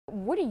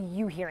What are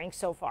you hearing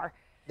so far?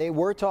 They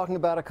were talking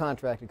about a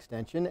contract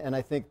extension, and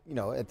I think,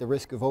 at the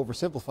risk of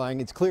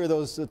oversimplifying, it's clear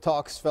those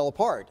talks fell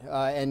apart,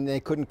 and they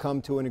couldn't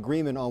come to an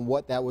agreement on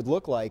what that would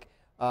look like.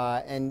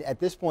 And at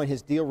this point,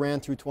 his deal ran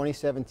through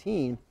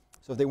 2017,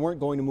 so if they weren't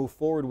going to move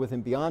forward with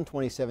him beyond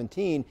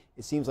 2017,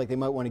 it seems like they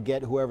might want to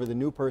get whoever the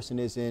new person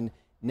is in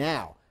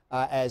now.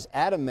 As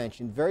Adam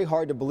mentioned, very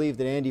hard to believe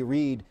that Andy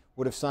Reid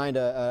would have signed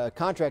a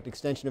contract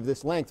extension of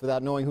this length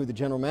without knowing who the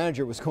general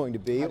manager was going to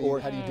be. How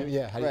do you do?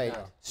 Yeah, how do you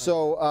know?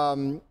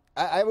 So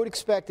I would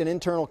expect an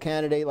internal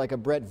candidate like a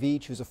Brett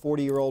Veach, who's a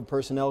 40-year-old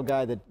personnel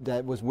guy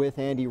that was with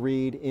Andy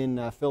Reid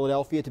in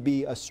Philadelphia, to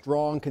be a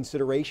strong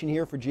consideration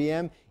here for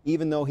GM,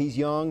 even though he's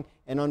young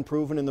and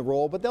unproven in the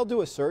role. But they'll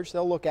do a search.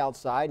 They'll look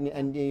outside,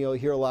 and you'll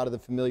hear a lot of the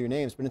familiar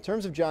names. But in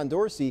terms of John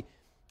Dorsey,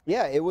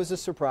 yeah, it was a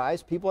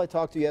surprise. People I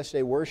talked to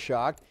yesterday were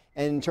shocked.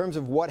 And in terms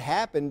of what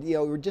happened,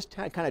 we're just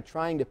kind of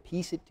trying to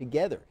piece it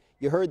together.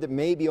 You heard that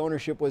maybe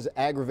ownership was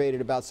aggravated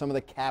about some of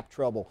the cap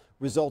trouble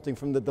resulting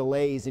from the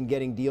delays in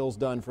getting deals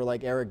done for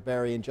like Eric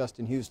Berry and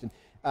Justin Houston.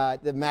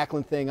 The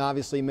Macklin thing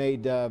obviously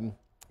made the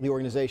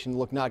organization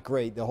look not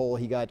great. The whole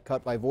he got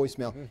cut by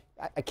voicemail.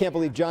 I can't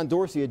believe John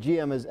Dorsey, a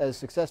GM as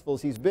successful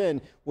as he's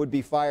been, would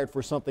be fired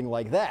for something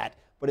like that.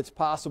 But it's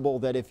possible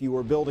that if you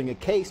were building a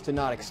case to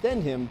not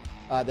extend him,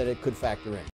 that it could factor in.